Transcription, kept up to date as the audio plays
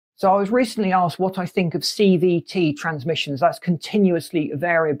So I was recently asked what I think of CVT transmissions, that's continuously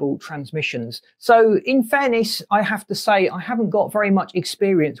variable transmissions. So in fairness, I have to say I haven't got very much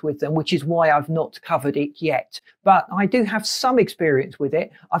experience with them, which is why I've not covered it yet. But I do have some experience with it.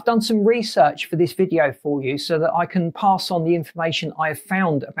 I've done some research for this video for you so that I can pass on the information I have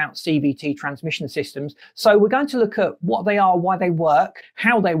found about CVT transmission systems. So we're going to look at what they are, why they work,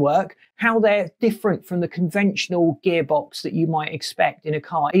 how they're different from the conventional gearbox that you might expect in a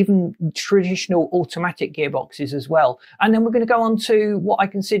car, even traditional automatic gearboxes as well. And then we're going to go on to what I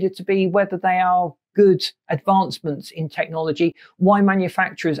consider to be whether they are good advancements in technology, why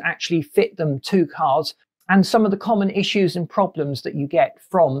manufacturers actually fit them to cars, and some of the common issues and problems that you get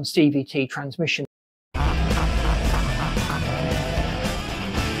from CVT transmission.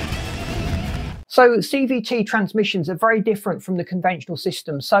 So CVT transmissions are very different from the conventional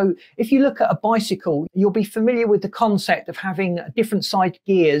system. So if you look at a bicycle, you'll be familiar with the concept of having different side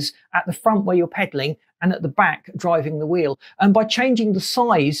gears at the front where you're pedaling and at the back driving the wheel. And by changing the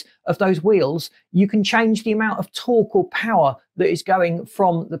size of those wheels, you can change the amount of torque or power that is going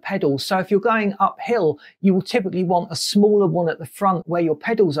from the pedals. So if you're going uphill, you will typically want a smaller one at the front where your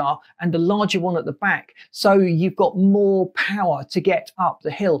pedals are and a larger one at the back. So you've got more power to get up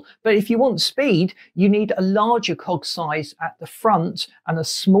the hill. But if you want speed, you need a larger cog size at the front and a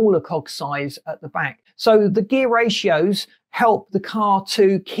smaller cog size at the back. So the gear ratios help the car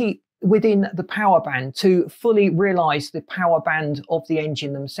to keep within the power band, to fully realize the power band of the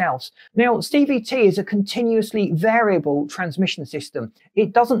engine themselves. Now, CVT is a continuously variable transmission system.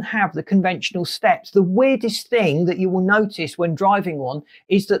 It doesn't have the conventional steps. The weirdest thing that you will notice when driving one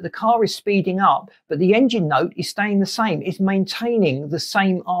is that the car is speeding up, but the engine note is staying the same. It's maintaining the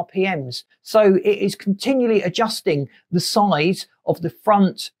same RPMs. So it is continually adjusting the size of the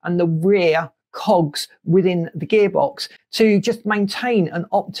front and the rear cogs within the gearbox to just maintain an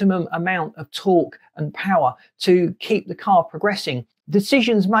optimum amount of torque and power to keep the car progressing.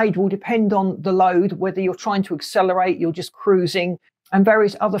 Decisions made will depend on the load, whether you're trying to accelerate, you're just cruising, and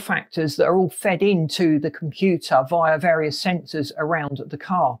various other factors that are all fed into the computer via various sensors around the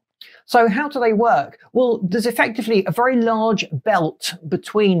car. So how do they work? Well, there's effectively a very large belt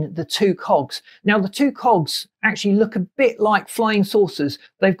between the two cogs. Now, the two cogs actually look a bit like flying saucers.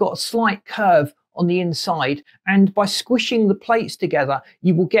 They've got a slight curve on the inside, and by squishing the plates together,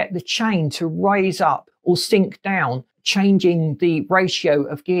 you will get the chain to raise up or sink down, changing the ratio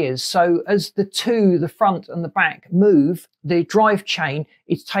of gears. So as the front and the back move, the drive chain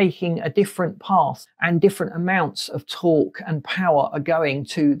is taking a different path and different amounts of torque and power are going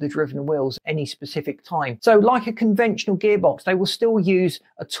to the driven wheels at any specific time. So like a conventional gearbox, they will still use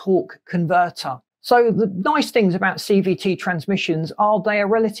a torque converter. So the nice things about CVT transmissions are they are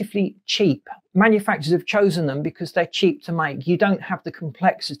relatively cheap. Manufacturers have chosen them because they're cheap to make. You don't have the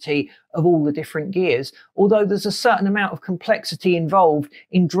complexity of all the different gears, although there's a certain amount of complexity involved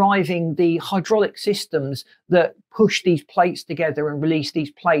in driving the hydraulic systems that push these plates together and release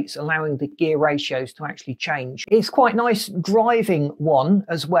these plates, allowing the gear ratios to actually change. It's quite nice driving one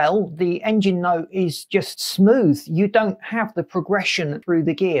as well. The engine note is just smooth. You don't have the progression through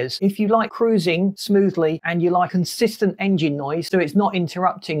the gears. If you like cruising smoothly and you like consistent engine noise, so it's not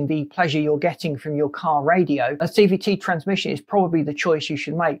interrupting the pleasure you're getting from your car radio, a CVT transmission is probably the choice you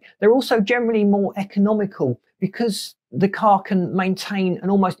should make. They're also generally more economical because the car can maintain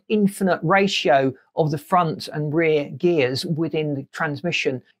an almost infinite ratio of the front and rear gears within the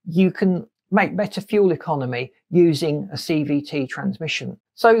transmission. You can make better fuel economy using a CVT transmission.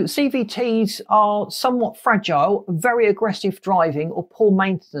 So CVTs are somewhat fragile. Very aggressive driving or poor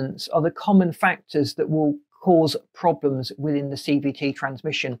maintenance are the common factors that will cause problems within the CVT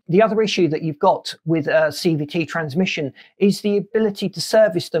transmission. The other issue that you've got with a CVT transmission is the ability to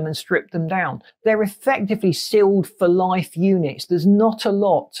service them and strip them down. They're effectively sealed for life units. There's not a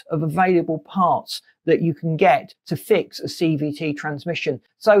lot of available parts that you can get to fix a CVT transmission.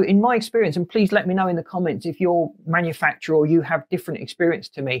 So in my experience, and please let me know in the comments if your manufacturer or you have different experience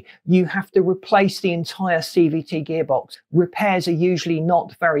to me, you have to replace the entire CVT gearbox. Repairs are usually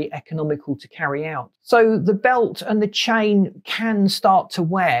not very economical to carry out. So the belt and the chain can start to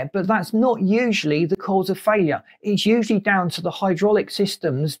wear, but that's not usually the cause of failure. It's usually down to the hydraulic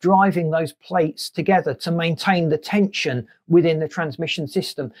systems driving those plates together to maintain the tension within the transmission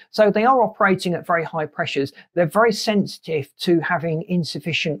system. So they are operating at very high pressures. They're very sensitive to having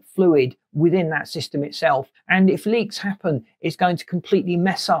insufficient fluid within that system itself. And if leaks happen, it's going to completely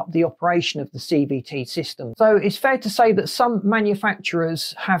mess up the operation of the CVT system. So it's fair to say that some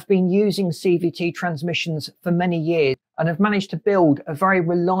manufacturers have been using CVT transmissions for many years. and have managed to build a very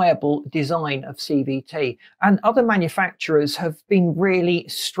reliable design of CVT. And other manufacturers have been really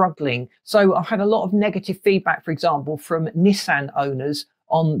struggling. So I've had a lot of negative feedback, for example, from Nissan owners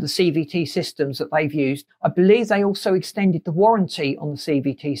on the CVT systems that they've used. I believe they also extended the warranty on the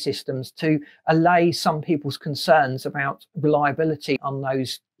CVT systems to allay some people's concerns about reliability on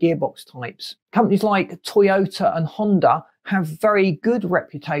those gearbox types. Companies like Toyota and Honda have very good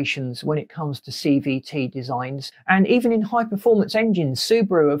reputations when it comes to CVT designs. And even in high performance engines,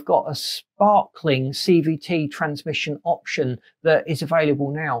 Subaru have got a sparkling CVT transmission option that is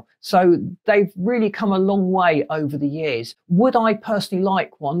available now. So they've really come a long way over the years. Would I personally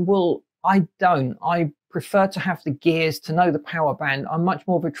like one? Well, I don't. I prefer to have the gears, to know the power band. I'm much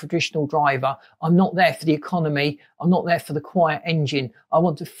more of a traditional driver. I'm not there for the economy. I'm not there for the quiet engine. I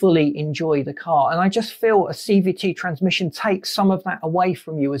want to fully enjoy the car. And I just feel a CVT transmission takes some of that away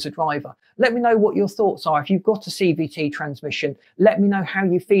from you as a driver. Let me know what your thoughts are. If you've got a CVT transmission, let me know how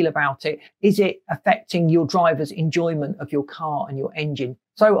you feel about it. Is it affecting your driver's enjoyment of your car and your engine?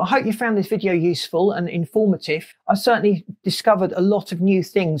 So I hope you found this video useful and informative. I certainly discovered a lot of new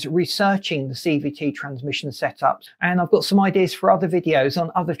things researching the CVT transmission setups, and I've got some ideas for other videos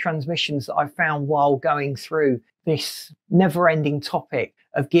on other transmissions that I found while going through this never-ending topic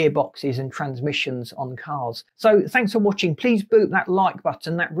of gearboxes and transmissions on cars. So thanks for watching. Please boot that like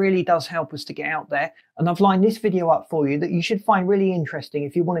button. That really does help us to get out there. And I've lined this video up for you that you should find really interesting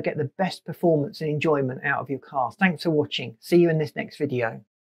if you want to get the best performance and enjoyment out of your car. Thanks for watching. See you in this next video.